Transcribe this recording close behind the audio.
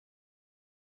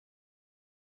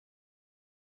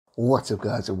What's up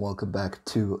guys, and welcome back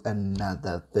to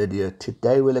another video.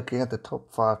 Today we're looking at the top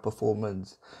 5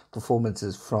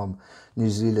 performances from New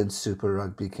Zealand's Super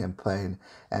Rugby campaign,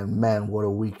 and man, what a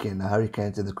weekend. The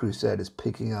Hurricanes and the Crusaders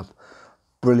picking up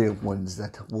brilliant wins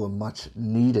that were much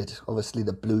needed. Obviously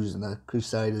the Blues and the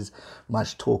Crusaders,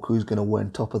 much talk who's going to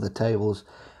win top of the tables.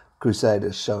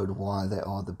 Crusaders showed why they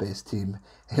are the best team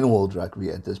in world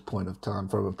rugby at this point of time.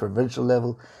 From a provincial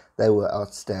level, they were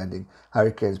outstanding.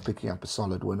 Hurricanes picking up a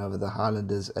solid win over the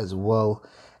Highlanders as well.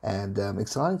 And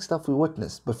exciting stuff we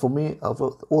witnessed. But for me, of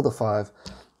all the 5,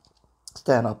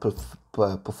 stand-up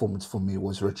performance for me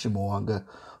was Richie Mo'unga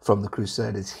from the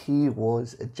Crusaders. He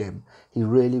was a gem. He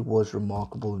really was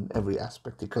remarkable in every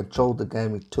aspect. He controlled the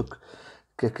game. He took,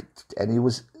 and he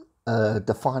was a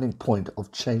defining point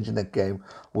of changing that game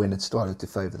when it started to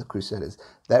favour the Crusaders.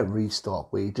 That restart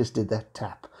where he just did that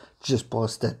tap just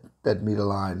past that middle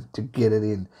line to get it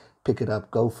in, pick it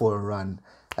up, go for a run.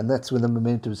 And that's when the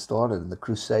momentum started, and the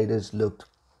Crusaders looked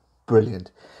brilliant.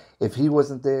 If he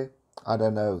wasn't there, I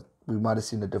don't know, we might have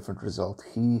seen a different result.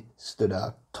 He stood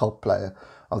out, top player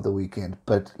of the weekend.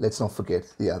 But let's not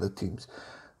forget the other teams.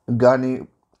 Ngani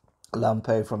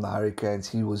Lampe from the Hurricanes,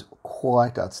 he was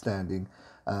quite outstanding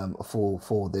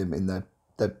for them in that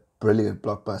brilliant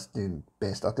blockbusting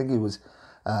best. I think he was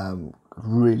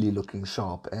really looking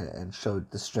sharp and showed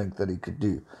the strength that he could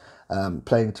do.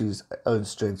 Playing to his own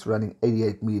strengths, running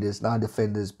 88 metres, 9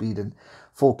 defenders beaten,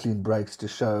 4 clean breaks to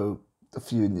show a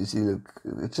few in New Zealand.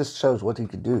 It just shows what he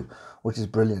can do, which is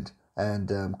brilliant.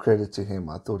 And credit to him.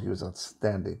 I thought he was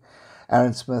outstanding.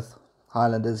 Aaron Smith,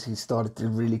 Highlanders, he started to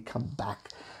really come back.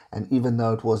 And even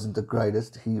though it wasn't the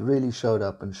greatest, he really showed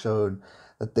up and showed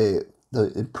that the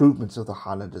improvements of the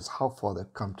Highlanders, how far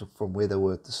they've come from where they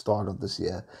were at the start of this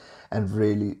year, and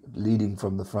really leading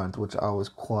from the front, which I was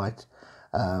quite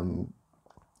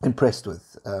impressed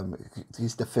with.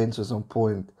 His defence was on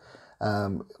point,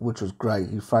 which was great.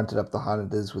 He fronted up the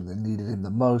Highlanders when they needed him the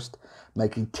most,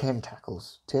 making 10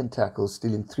 tackles,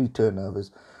 stealing 3 turnovers,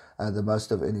 the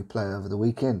most of any player over the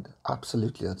weekend.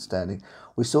 Absolutely outstanding.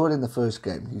 We saw it in the first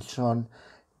game. He shone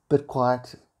a bit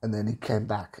quiet, and then he came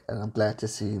back, and I'm glad to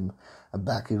see him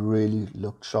back. He really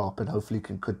looked sharp, and hopefully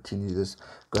can continue this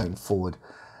going forward.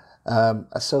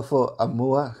 So for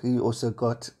Amua, he also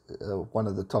got one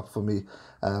of the top for me.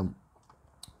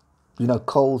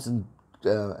 Coles and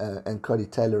Cody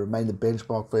Taylor remain the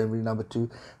benchmark for every number 2.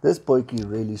 This Boykie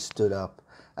really stood up.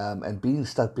 And being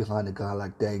stuck behind a guy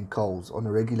like Dane Coles on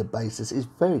a regular basis is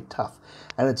very tough.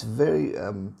 And it's very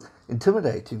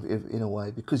intimidating in a way,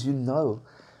 because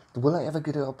will I ever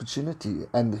get an opportunity?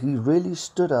 And he really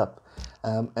stood up.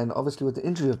 And obviously with the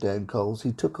injury of Dan Coles,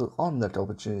 he took on that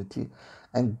opportunity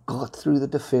and got through the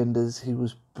defenders. He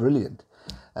was brilliant.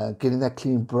 Getting that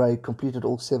clean break, completed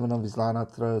all 7 of his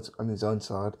line-out throws on his own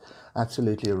side.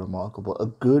 Absolutely remarkable. A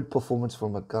good performance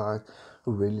from a guy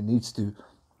who really needs to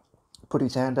put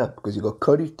his hand up, because you got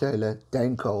Cody Taylor,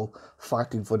 Dane Cole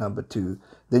fighting for number 2.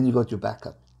 Then you got your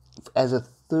backup. As a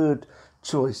third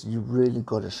choice, you really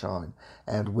got to shine.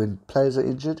 And when players are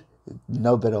injured,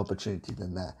 no better opportunity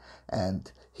than that.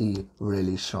 And he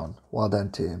really shone. Well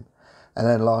done to him. And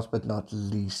then last but not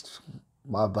least,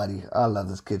 my buddy, I love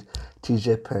this kid,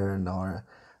 TJ Perenara.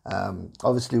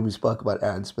 Obviously, we spoke about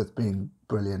Aaron Smith being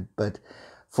brilliant, but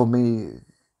for me,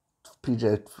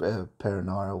 PJ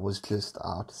Perenara was just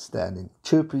outstanding.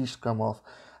 Chirpy scrum off,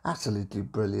 absolutely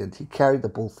brilliant. He carried the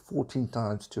ball 14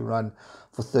 times to run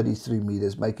for 33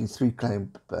 metres, making 3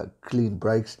 clean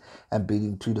breaks and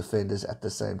beating 2 defenders at the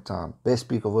same time. Best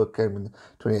peak of work came in the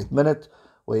 28th minute,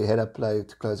 where he had a play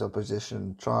to close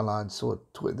opposition try line, saw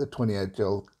the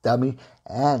 28-year-old dummy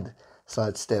and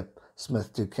sidestep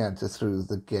Smith to canter through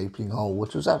the gaping hole,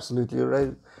 which was absolutely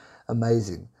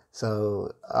amazing.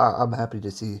 So I'm happy to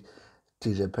see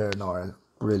TJ Perenara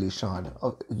really shine.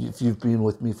 If you've been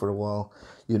with me for a while,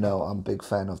 you know I'm a big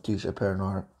fan of TJ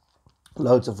Perenara.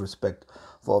 Loads of respect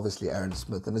for obviously Aaron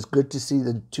Smith, and it's good to see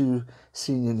the 2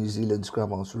 senior New Zealand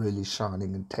scrum halves really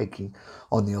shining and taking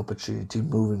on the opportunity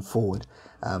moving forward,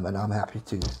 and I'm happy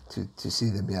to see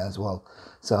them here as well.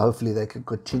 So hopefully they can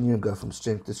continue and go from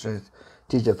strength to strength.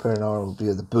 TJ Perenara will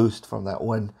be the boost from that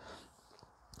win.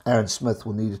 Aaron Smith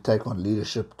will need to take on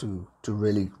leadership to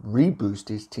really reboost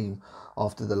his team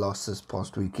after the loss this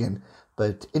past weekend.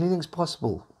 But anything's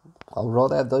possible. I'll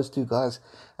rather have those 2 guys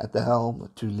at the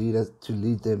helm to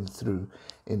lead them through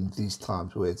in these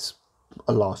times where it's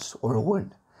a loss or a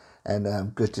win.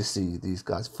 And good to see these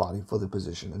guys fighting for the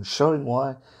position and showing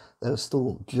why they're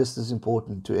still just as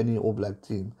important to any All Black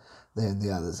team than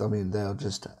the others. I mean, they are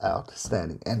just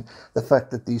outstanding. And the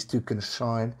fact that these 2 can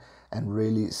shine and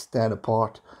really stand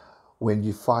apart when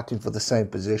you're fighting for the same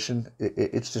position,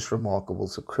 it's just remarkable.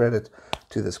 So credit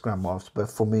to the Scrum Master. But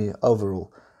for me,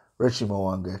 overall, Richie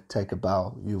Mwanga, take a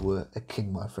bow. You were a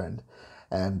king, my friend.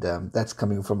 And that's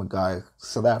coming from a guy,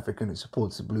 South African, who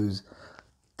supports the Blues.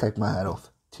 Take my hat off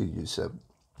to you. So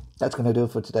that's going to do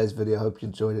it for today's video. I hope you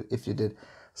enjoyed it. If you did,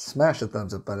 smash the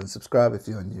thumbs up button, subscribe if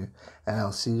you're new, and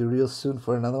I'll see you real soon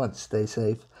for another one. Stay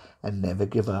safe and never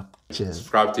give up. Cheers.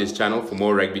 Subscribe to his channel for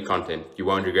more rugby content. You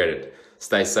won't regret it.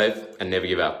 Stay safe and never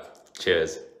give up.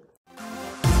 Cheers.